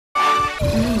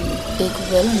Big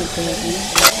villain, baby.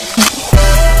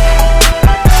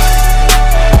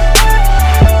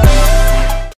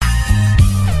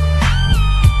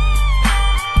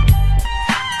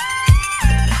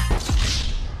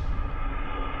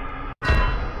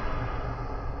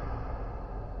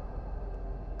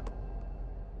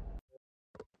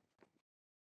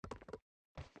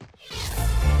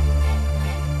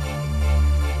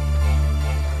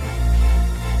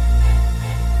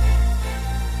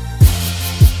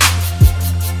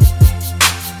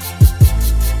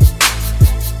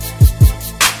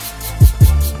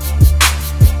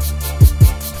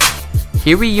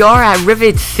 Here we are at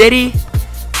Rivet City.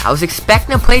 I was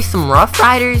expecting to play some Rough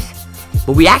Riders,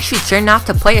 but we actually turned out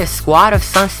to play a squad of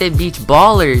Sunset Beach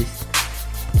Ballers.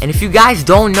 And if you guys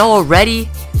don't know already,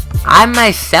 I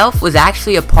myself was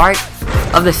actually a part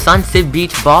of the Sunset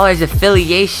Beach Ballers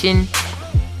affiliation.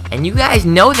 And you guys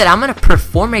know that I'm going to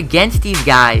perform against these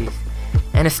guys.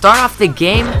 And to start off the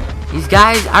game, these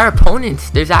guys are opponents.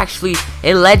 There's actually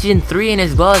a Legend 3 and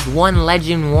as well as one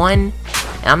Legend 1. And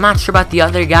I'm not sure about the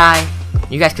other guy.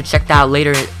 You guys could check that out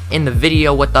later in the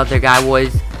video what the other guy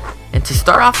was. And to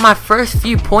start off my first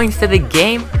few points to the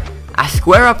game, I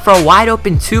square up for a wide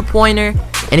open 2-pointer.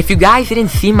 And if you guys didn't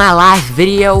see my last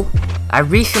video, I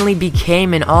recently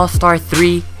became an All-Star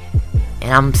 3.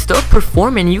 And I'm still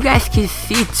performing. You guys can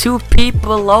see 2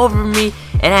 people over me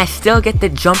and I still get the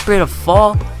jumper to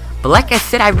fall. But like I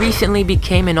said, I recently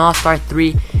became an All-Star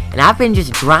 3. And I've been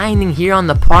just grinding here on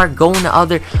the park, going to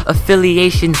other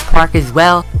affiliations park as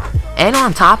well. And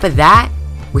on top of that,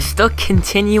 we're still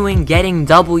continuing getting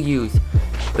W's.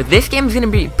 But this game is going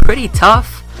to be pretty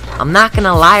tough. I'm not going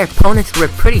to lie, our opponents were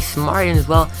pretty smart as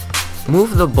well.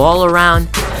 Move the ball around.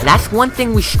 And that's one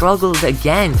thing we struggled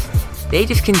against. They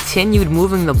just continued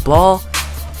moving the ball.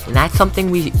 And that's something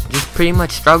we just pretty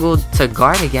much struggled to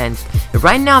guard against. And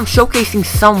right now I'm showcasing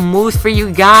some moves for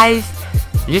you guys.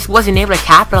 I just wasn't able to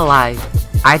capitalize.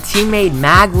 Our teammate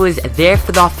Mag was there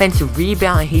for the offensive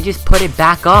rebound and he just put it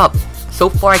back up. So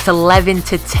far it's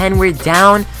 11-10, we're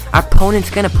down. Our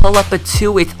opponent's gonna pull up a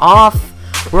 2, it's off.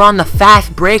 We're on the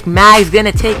fast break. Mag's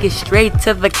gonna take it straight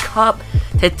to the cup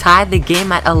to tie the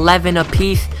game at 11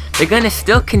 apiece. They're gonna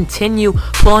still continue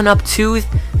pulling up 2s.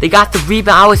 They got the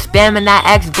rebound. I was spamming that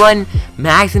X button.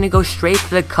 Mag's gonna go straight to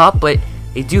the cup, but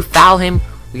they do foul him.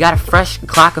 We got a fresh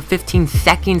clock of 15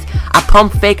 seconds. I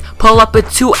pump fake, pull up a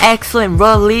 2, excellent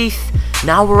release.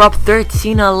 Now we're up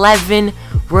 13-11.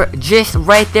 We're just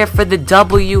right there for the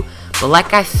W. But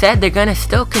like I said, they're gonna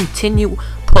still continue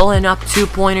pulling up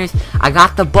 2-pointers. I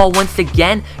got the ball once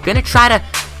again. Gonna try to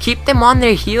keep them on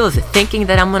their heels, thinking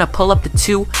that I'm gonna pull up the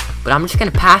 2. But I'm just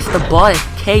gonna pass the ball.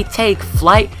 K take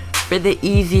flight for the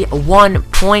easy 1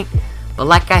 point. But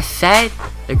like I said,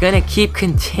 they're gonna keep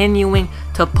continuing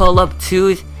to pull up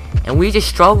 2s, and we just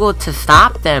struggled to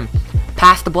stop them.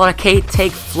 Pass the ball to K,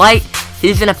 take flight.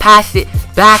 He's gonna pass it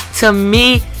back to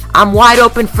me. I'm wide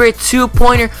open for a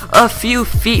 2-pointer a few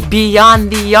feet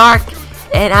beyond the arc,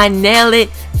 and I nail it.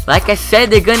 Like I said,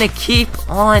 they're gonna keep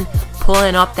on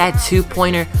pulling up that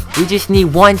 2-pointer. We just need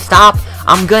 1 stop.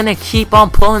 I'm gonna keep on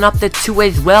pulling up the 2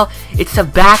 as well. It's a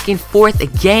back and forth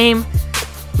game.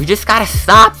 We just gotta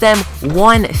stop them.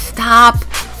 1 stop.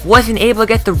 Wasn't able to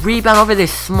get the rebound over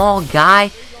this small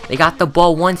guy. They got the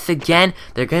ball once again.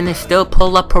 They're gonna still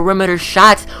pull up perimeter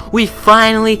shots. We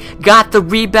finally got the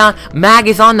rebound. Mag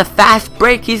is on the fast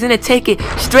break. He's gonna take it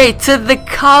straight to the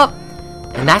cup.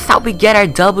 And that's how we get our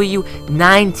W,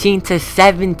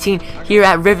 19-17 here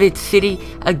at Rivet City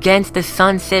against the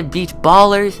Sunset Beach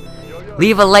Ballers.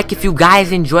 Leave a like if you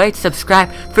guys enjoyed.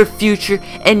 Subscribe for future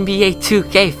NBA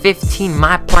 2K15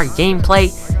 My Park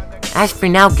gameplay. As for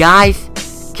now, guys,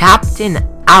 Captain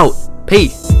out.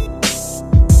 Peace.